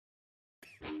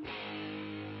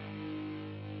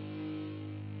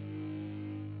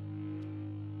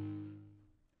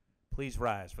Please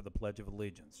rise for the Pledge of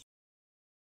Allegiance.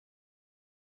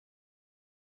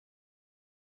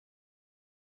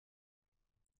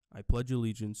 I pledge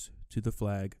allegiance to the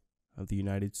flag of the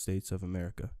United States of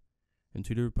America and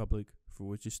to the republic for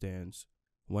which it stands,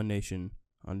 one nation,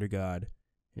 under God,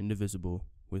 indivisible,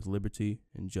 with liberty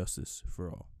and justice for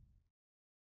all.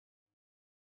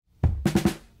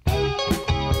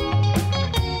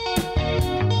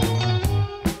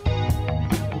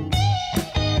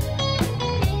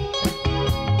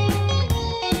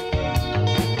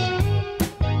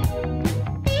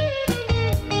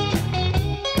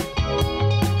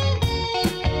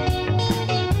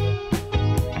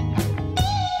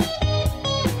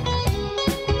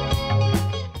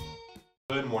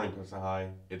 Good morning, Princeton High.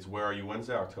 It's Where Are You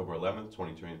Wednesday, October 11th,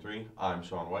 2023. I'm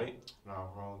Sean White. And I'm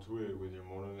Ron Tweed with your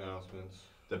morning announcements.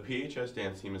 The PHS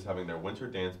dance team is having their winter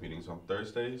dance meetings on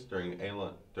Thursdays during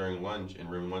lunch in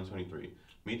room 123.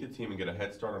 Meet the team and get a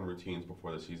head start on routines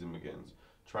before the season begins.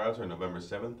 Tryouts are November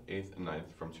 7th, 8th, and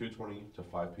 9th from 2:20 to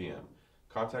 5 p.m.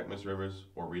 Contact Ms. Rivers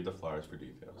or read the flyers for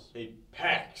details. Hey,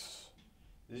 Pax,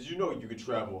 did you know you could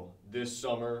travel this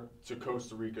summer to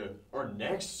Costa Rica or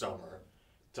next summer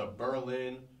to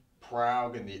Berlin,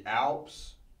 Prague, and the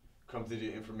Alps? Come to the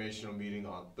informational meeting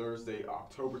on Thursday,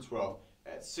 October 12th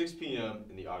at 6 p.m.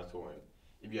 in the auditorium.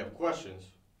 If you have questions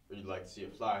or you'd like to see a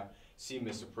fly, see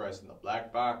Mr. Price in the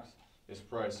black box, Ms.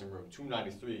 Price in room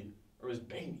 293, or Ms.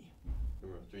 Bainey in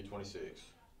room 326.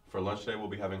 For lunch today, we'll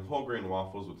be having whole grain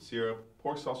waffles with syrup,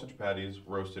 pork sausage patties,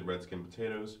 roasted red skin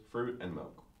potatoes, fruit, and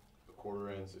milk. The quarter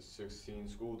ends at 16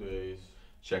 school days.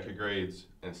 Check your grades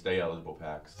and stay eligible,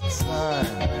 Pax.